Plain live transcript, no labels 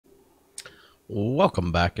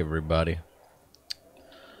Welcome back, everybody.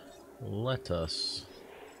 Let us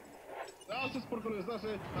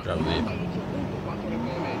grab a vehicle.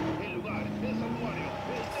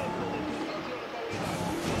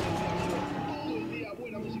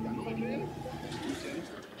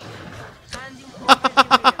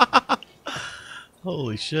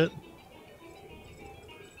 Holy shit.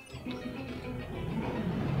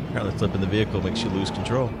 Apparently flipping the vehicle makes you lose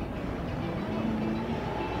control.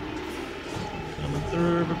 Coming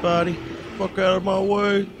through, everybody. Fuck out of my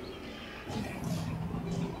way.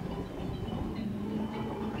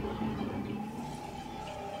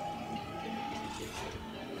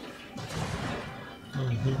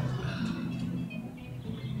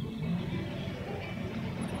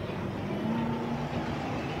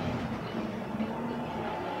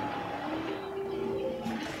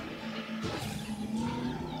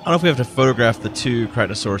 I don't know if we have to photograph the two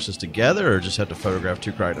Crichtonauruses together or just have to photograph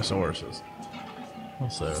two Crichtonauruses.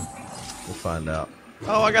 So, we'll find out.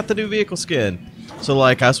 Oh, I got the new vehicle skin. So,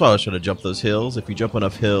 like, that's why I was trying to jump those hills. If you jump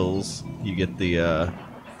enough hills, you get the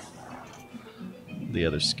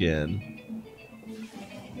other skin.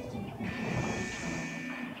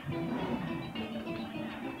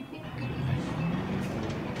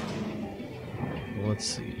 Let's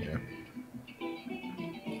see here.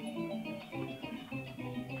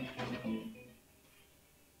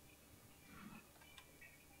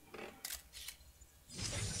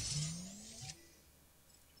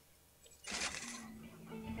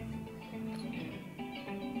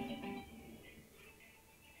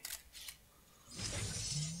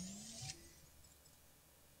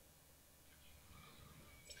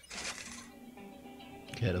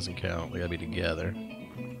 Okay, it doesn't count. We gotta be together.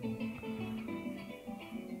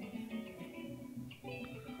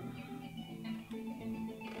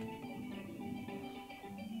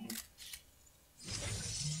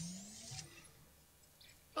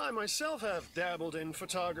 I myself have dabbled in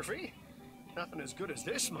photography. Nothing as good as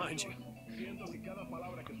this, mind you.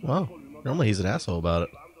 Wow. Normally he's an asshole about it.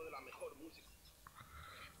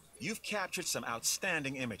 You've captured some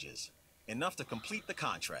outstanding images. Enough to complete the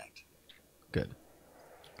contract. Good.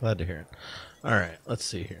 Glad to hear it. Alright, let's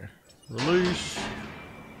see here. Release.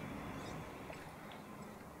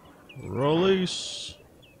 Release.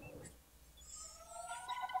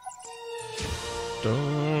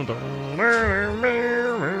 Dun, dun, dun,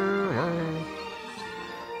 dun.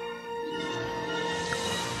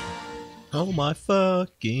 Oh my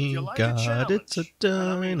fucking god, it's a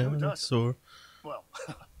dinosaur. Well,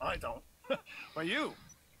 I don't. But you,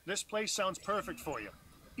 this place sounds perfect for you.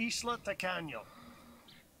 Isla Tacaño.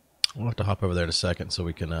 We'll have to hop over there in a second so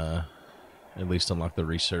we can at least unlock the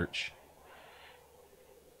research.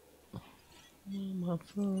 Oh my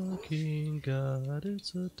fucking god,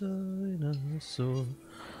 it's a dinosaur.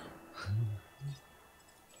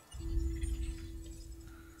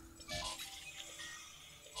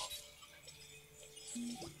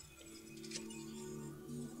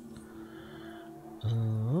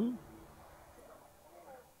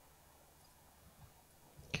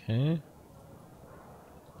 Okay.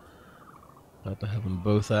 About to have them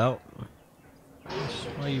both out.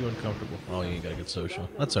 Why are you uncomfortable? Oh, you ain't got a good social.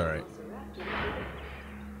 That's alright.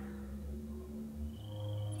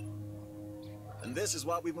 And this is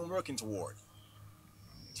what we've been working toward.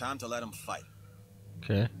 Time to let them fight.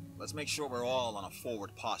 Okay. Let's make sure we're all on a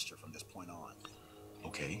forward posture from this point on.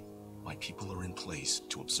 Okay, my people are in place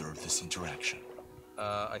to observe this interaction.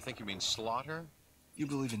 I think you mean slaughter? You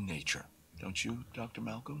believe in nature, don't you, Dr.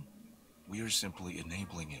 Malcolm? We are simply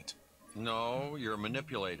enabling it. No, you're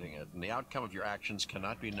manipulating it, and the outcome of your actions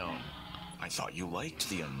cannot be known. I thought you liked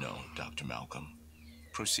the unknown, Dr. Malcolm.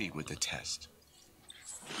 Proceed with the test.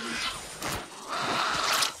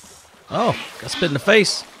 Oh, got spit in the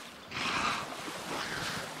face.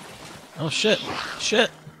 Oh shit.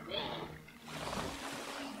 Shit.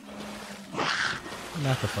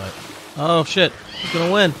 Not the fight. Oh shit. Who's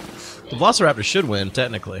gonna win? The Velociraptor should win,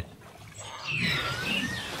 technically.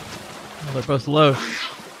 Oh, they're both low.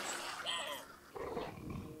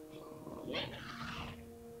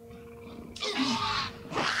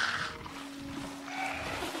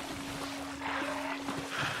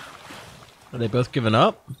 Are they both giving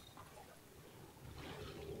up?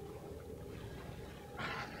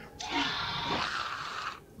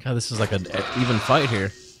 God, this is like an even fight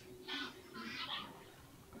here.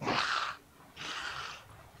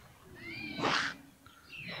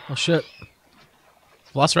 Oh shit.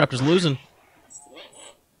 Velociraptor's losing.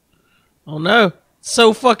 Oh no. It's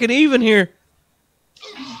so fucking even here.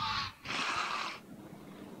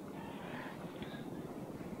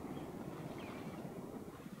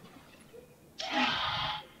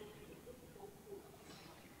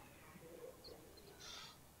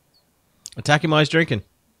 Attack him while he's drinking.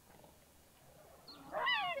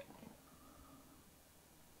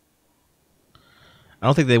 I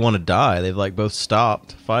don't think they want to die. They've like both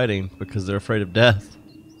stopped fighting because they're afraid of death.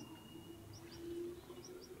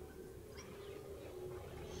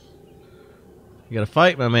 You gotta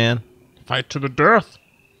fight, my man. Fight to the death.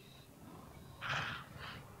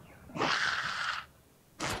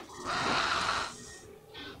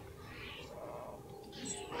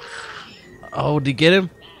 Oh, did he get him?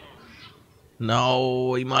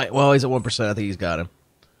 No, he might. Well, he's at 1%. I think he's got him.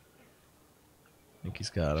 I think he's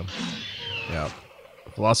got him. Yeah.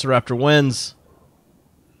 Velociraptor wins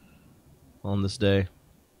on this day.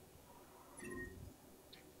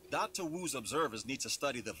 Dr. Wu's observers need to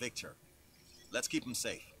study the victor. Let's keep him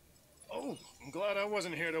safe. Oh, I'm glad I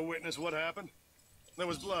wasn't here to witness what happened. There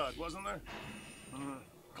was blood, wasn't there?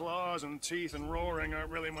 Claws and teeth and roaring aren't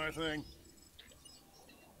really my thing.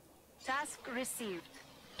 Task received.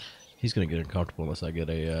 He's gonna get uncomfortable unless I get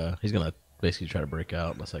a. He's gonna basically try to break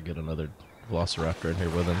out unless I get another Velociraptor in here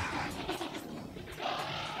with him.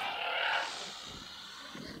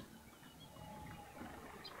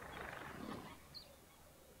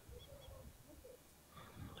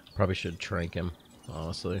 Probably should trank him,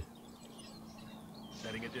 honestly.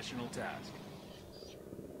 Setting additional task.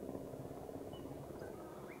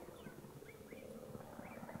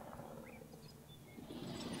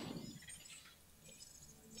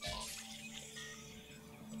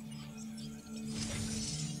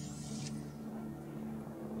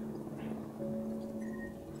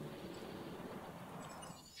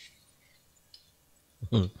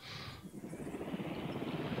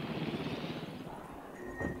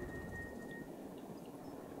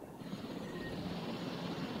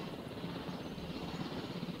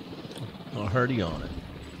 Already on it.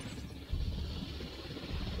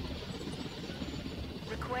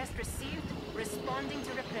 Request received. Responding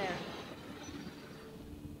to repair.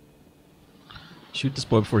 Shoot this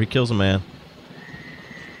boy before he kills a man.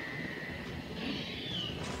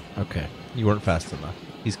 Okay, you weren't fast enough.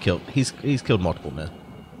 He's killed. He's killed multiple men.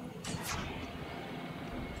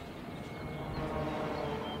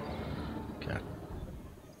 Okay.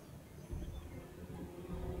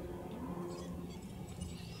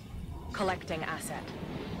 Collecting asset.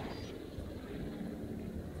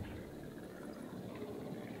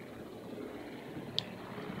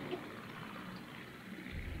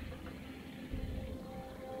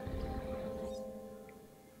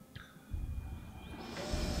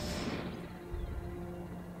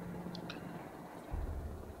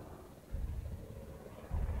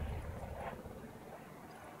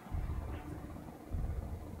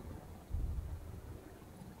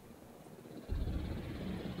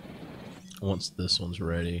 Once this one's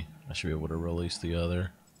ready, I should be able to release the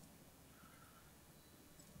other.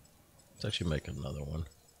 Let's actually make another one.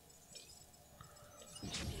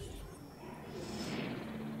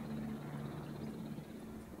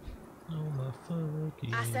 Oh my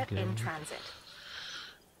fucking Asset God. in transit.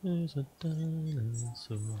 There's a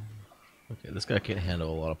dinosaur. Okay, this guy can't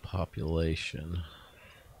handle a lot of population.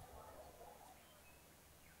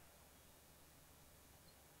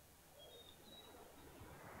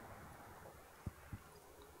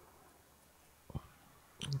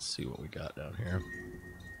 Let's see what we got down here.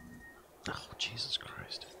 Oh, Jesus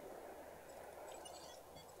Christ.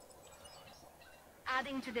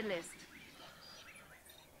 Adding to the list.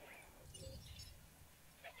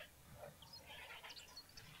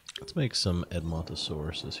 Let's make some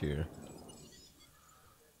Edmontosauruses here.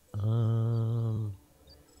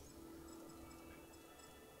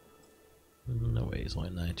 No way, he's only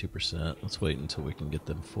 92%. Let's wait until we can get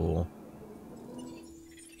them full.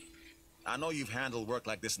 I know you've handled work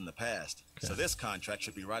like this in the past, Okay. so this contract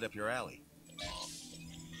should be right up your alley.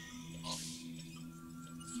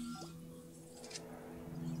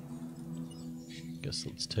 Guess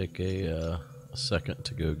let's take a second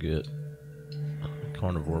to go get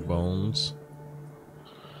carnivore bones.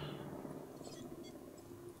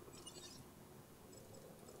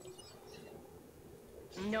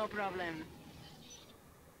 No problem.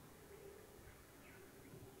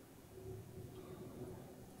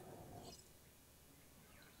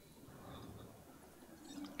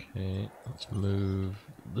 Okay, let's move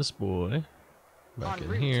this boy back En in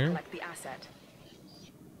route to here. collect the asset.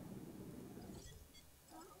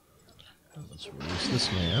 Let's release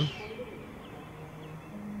this man.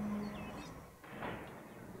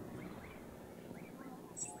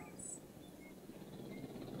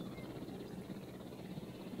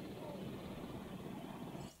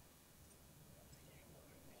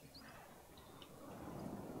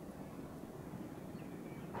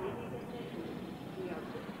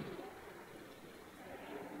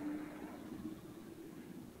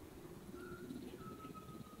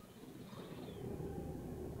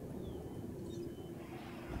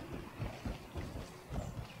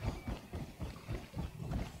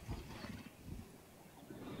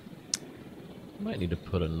 Might need to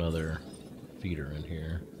put another feeder in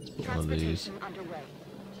here. Let's put one of these. Transportation underway.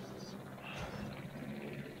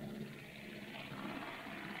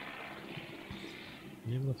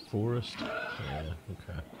 Name of the forest? Yeah,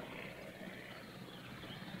 okay.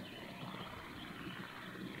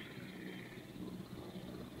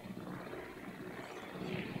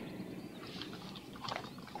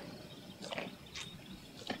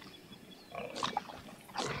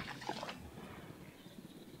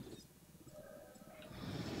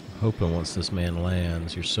 Hoping once this man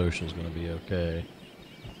lands, your social's gonna be okay.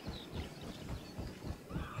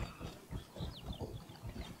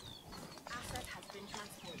 Asset has been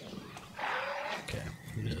transported. Okay,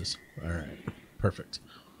 it is. Alright, perfect.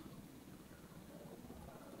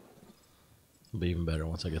 It'll be even better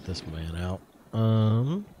once I get this man out.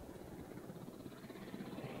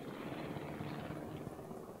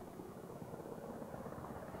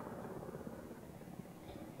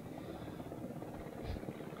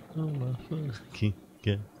 Oh my fucking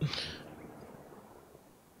god.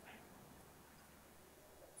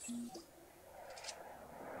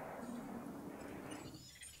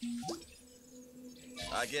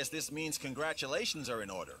 I guess this means congratulations are in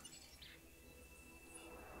order.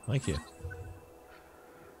 Thank you.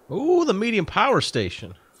 Ooh, the medium power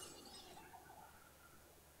station.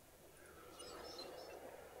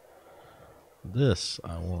 This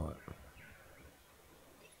I want.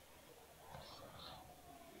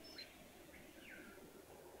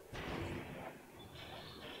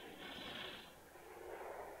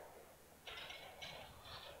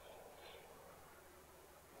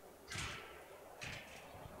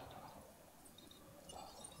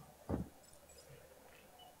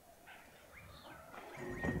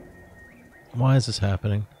 Why is this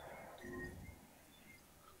happening?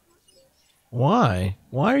 Why?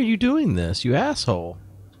 Why are you doing this, you asshole?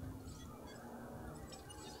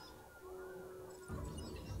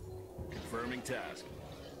 Confirming task.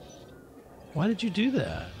 Why did you do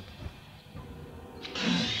that?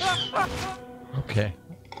 Okay.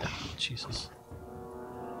 Oh, Jesus.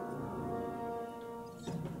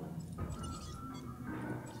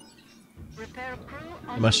 Repair crew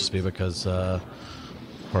on It must just be because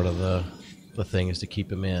part of the thing is to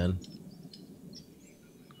keep him in.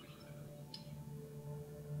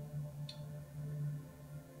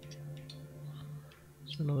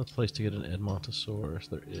 Is there another place to get an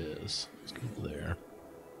Edmontosaurus? There is. Let's go there.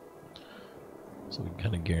 So we can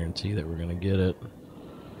kind of guarantee that we're going to get it.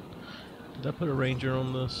 Did I put a ranger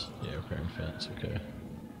on this? Yeah, repairing fence. Okay.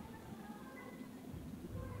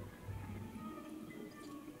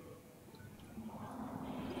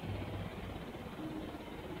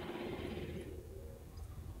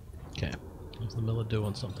 Okay. I was in the middle of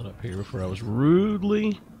doing something up here before I was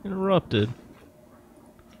rudely interrupted.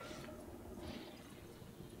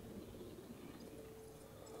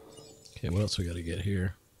 Okay, what else we got to get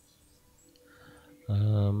here?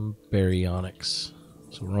 Baryonyx.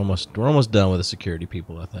 So we're almost done with the security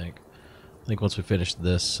people, I think. I think once we finish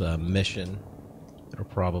this mission, it'll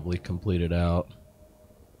probably complete it out.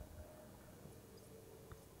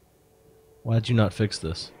 Why'd you not fix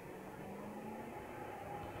this?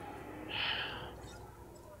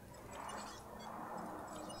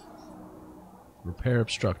 Repair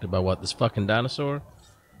obstructed by what? This fucking dinosaur?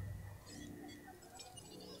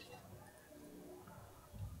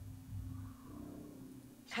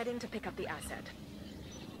 Heading to pick up the asset.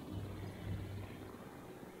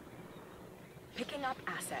 Picking up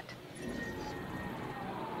asset.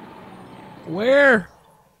 Where?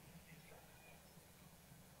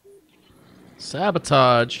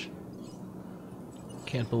 Sabotage.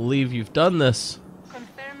 Can't believe you've done this.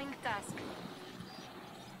 Confirming task.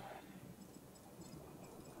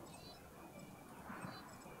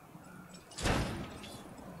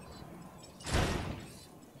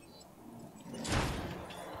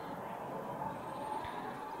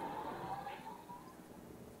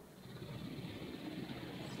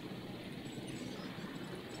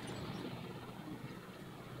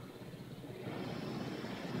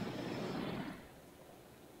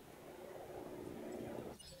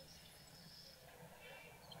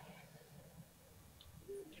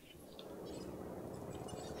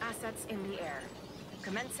 Assets in the air.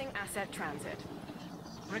 Commencing asset transit.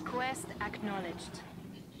 Request acknowledged.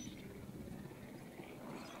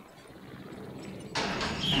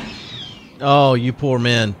 Oh, you poor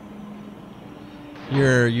man.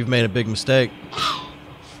 You've made a big mistake.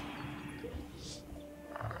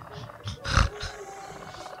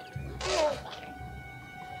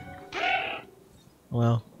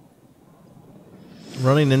 Well,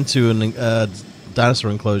 running into a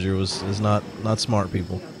dinosaur enclosure is not smart,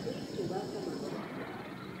 people.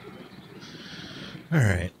 All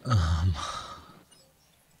right.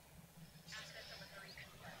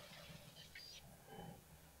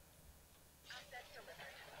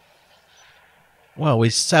 Wow, we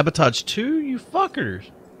sabotaged 2, you fuckers.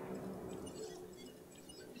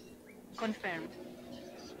 Confirmed.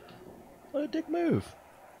 What a dick move.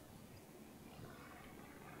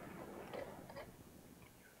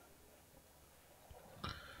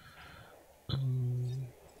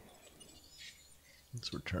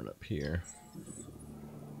 Let's return up here.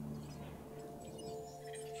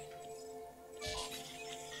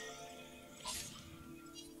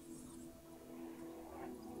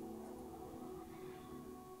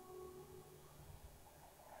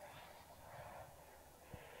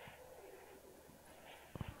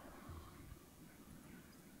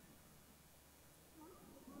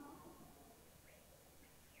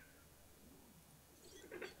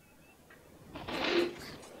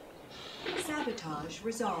 Sabotage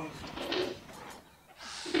resolved.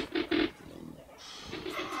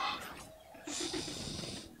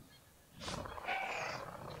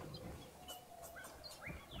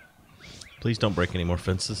 Please don't break any more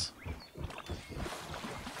fences.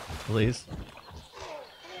 Please.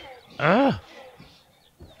 Ah!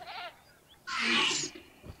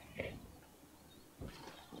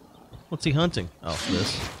 What's he hunting? Oh,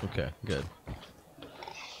 this. Okay, good.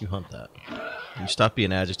 You hunt that. You stop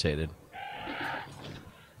being agitated.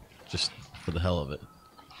 Just for the hell of it.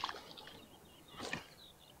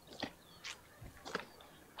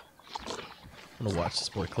 I'm gonna watch this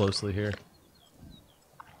boy closely here.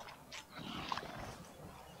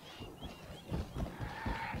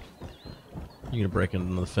 You gonna break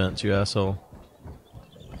into the fence, you asshole?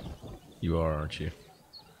 You are, aren't you?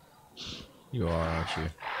 You are, aren't you?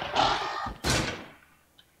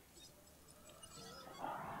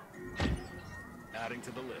 Adding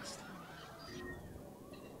to the list.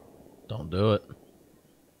 Don't do it.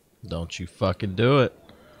 Don't you fucking do it.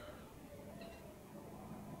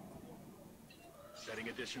 Setting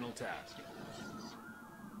additional task.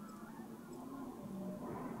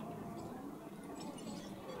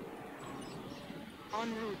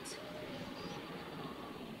 En route.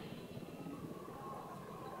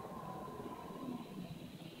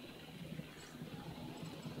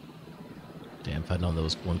 Damn, if I'd known there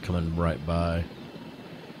was one coming right by.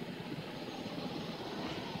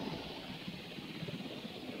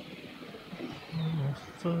 Oh,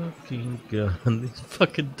 fucking god. These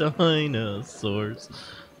fucking dinosaurs.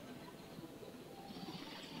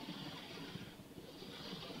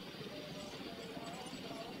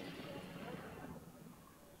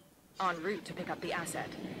 En route to pick up the asset.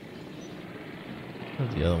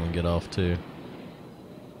 How'd the other one get off too?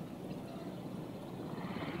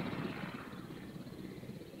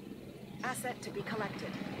 Asset to be collected.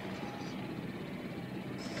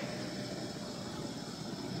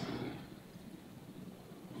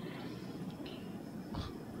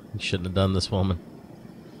 You shouldn't have done this, woman.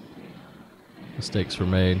 Mistakes were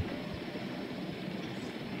made.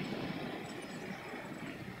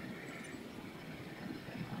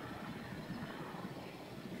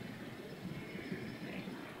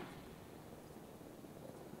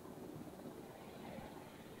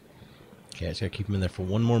 Okay, I just gotta keep him in there for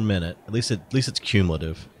one more minute. At least it's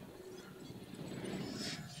cumulative.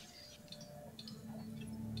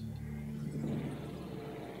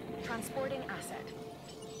 Transporting asset.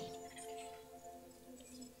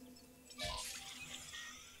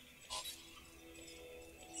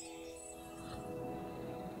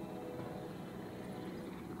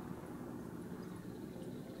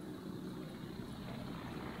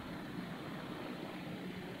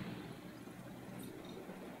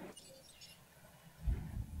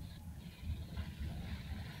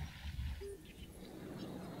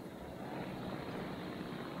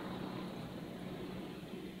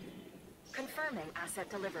 Confirming asset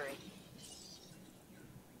delivery.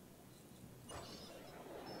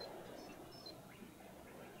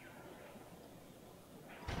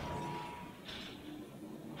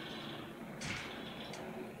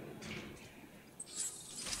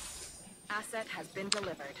 Asset has been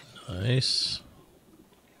delivered. Nice.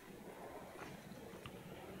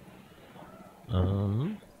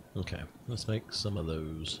 Okay, let's make some of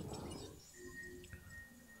those.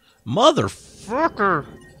 Motherfucker!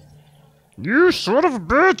 You son of a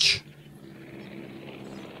bitch!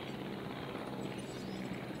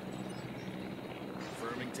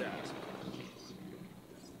 Confirming task.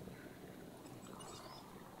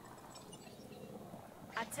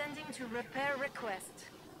 Attending to repair request.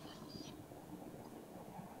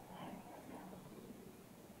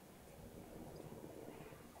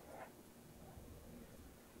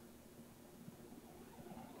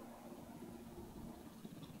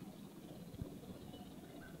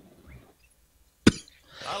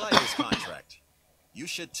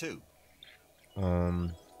 shit too.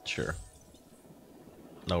 Sure.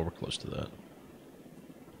 No, we're close to that.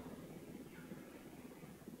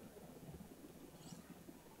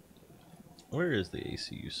 Where is the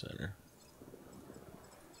ACU center?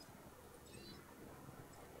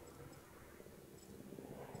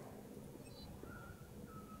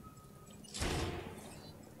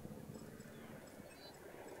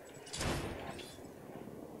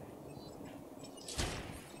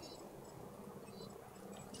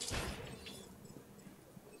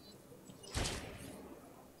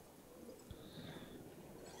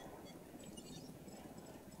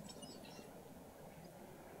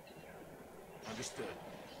 Understood.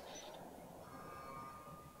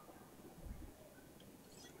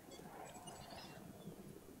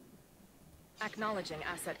 Acknowledging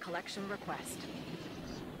asset collection request.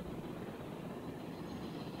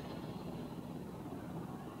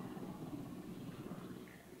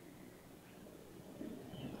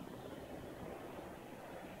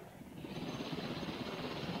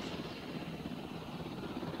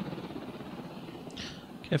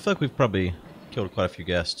 Okay, I feel like we've probably killed quite a few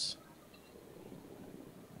guests.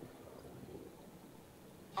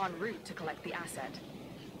 En route to collect the asset.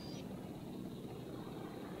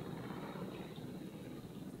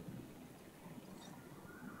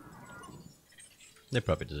 They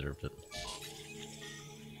probably deserved it.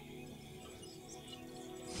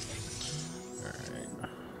 Alright.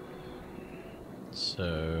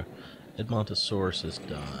 So, Edmontosaurus is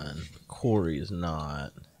done. Corey is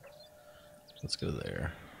not. Let's go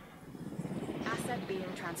there. Asset being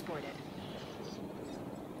transported.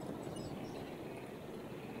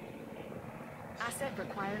 Asset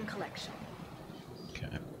requiring collection.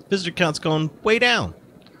 Okay. Visitor count's going way down.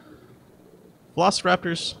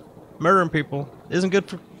 Velociraptors murdering people isn't good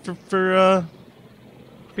for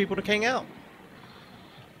people to hang out.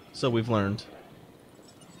 So we've learned.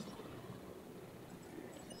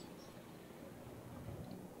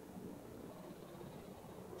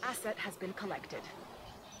 Asset has been collected.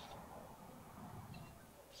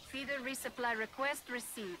 Feeder resupply request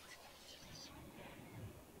received.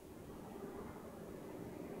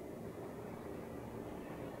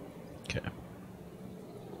 Okay.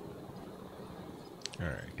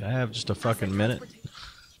 Alright, can I have just a fucking minute?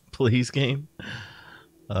 Please, game.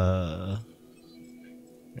 Alright,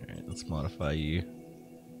 let's modify you.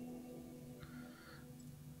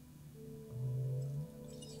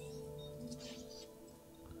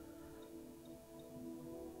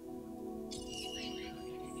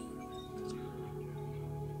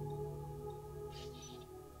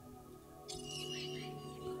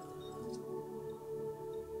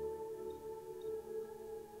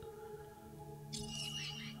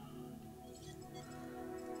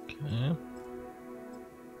 Okay.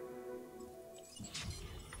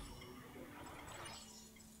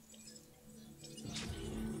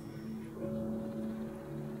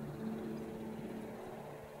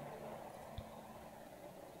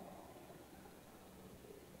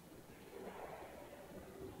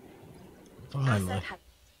 Finally. Asset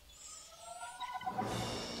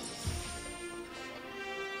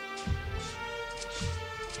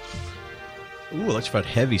Ooh, electrified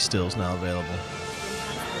heavy still's now available.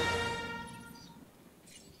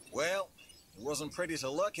 Well, it wasn't pretty to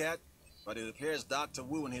look at, but it appears Dr.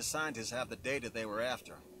 Wu and his scientists have the data they were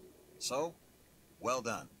after. So, well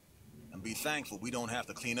done. And be thankful we don't have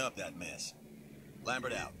to clean up that mess.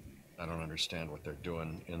 Lambert out. I don't understand what they're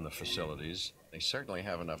doing in the facilities. They certainly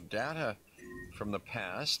have enough data from the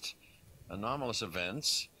past, anomalous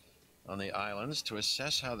events on the islands to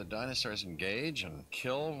assess how the dinosaurs engage and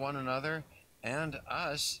kill one another and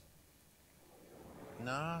us.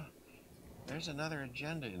 No, there's another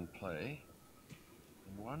agenda in play,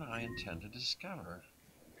 and one I intend to discover.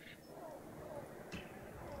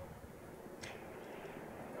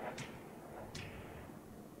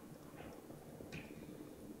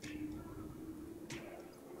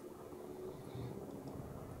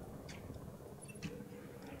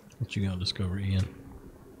 What you gonna discover, Ian?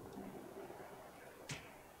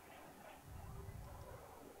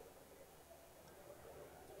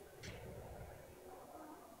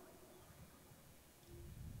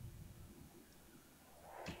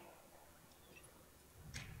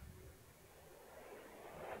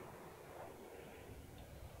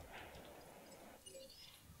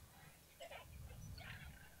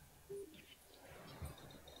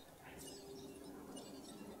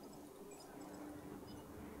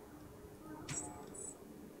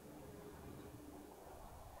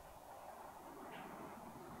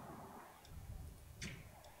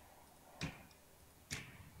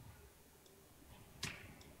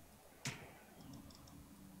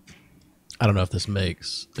 I don't know if this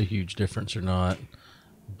makes a huge difference or not,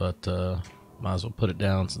 but might as well put it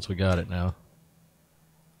down since we got it now.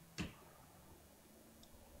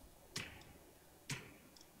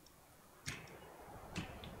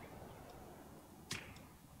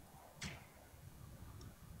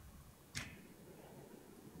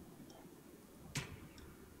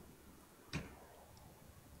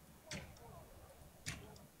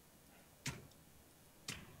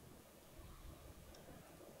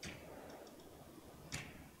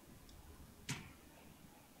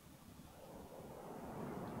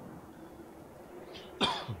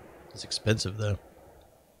 It's expensive though.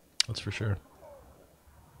 That's for sure.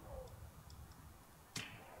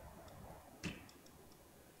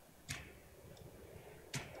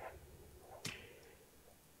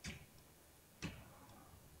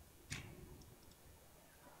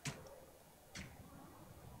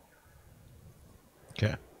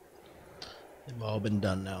 Okay. They've all been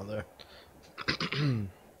done now though.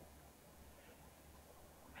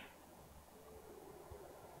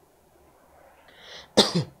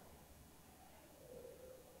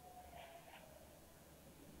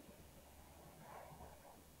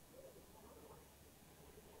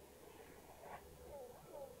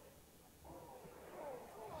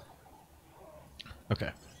 Okay,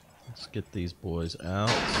 let's get these boys out.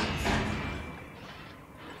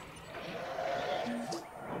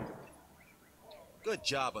 Good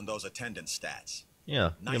job on those attendance stats.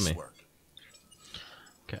 Yeah, Nice gimme. work.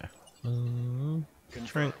 Okay.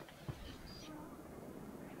 Shrink.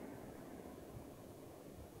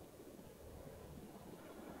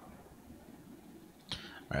 All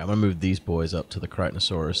right, I'm gonna move these boys up to the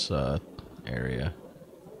Crichtosaurus area.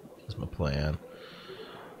 That's my plan.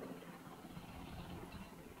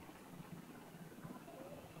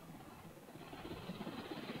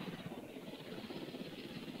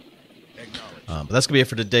 But that's going to be it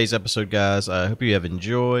for today's episode, guys. I hope you have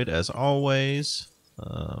enjoyed, as always.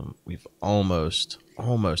 We've almost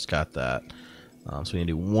got that. So we need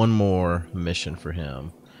to do one more mission for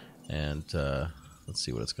him. And let's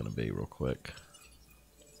see what it's going to be real quick.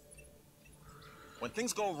 When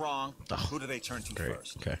things go wrong, who do they turn to Great.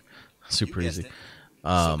 first? Okay. Super You guessed easy. it.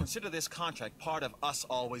 So consider this contract part of us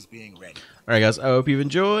always being ready. All right, guys. I hope you've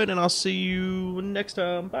enjoyed, and I'll see you next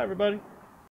time. Bye, everybody.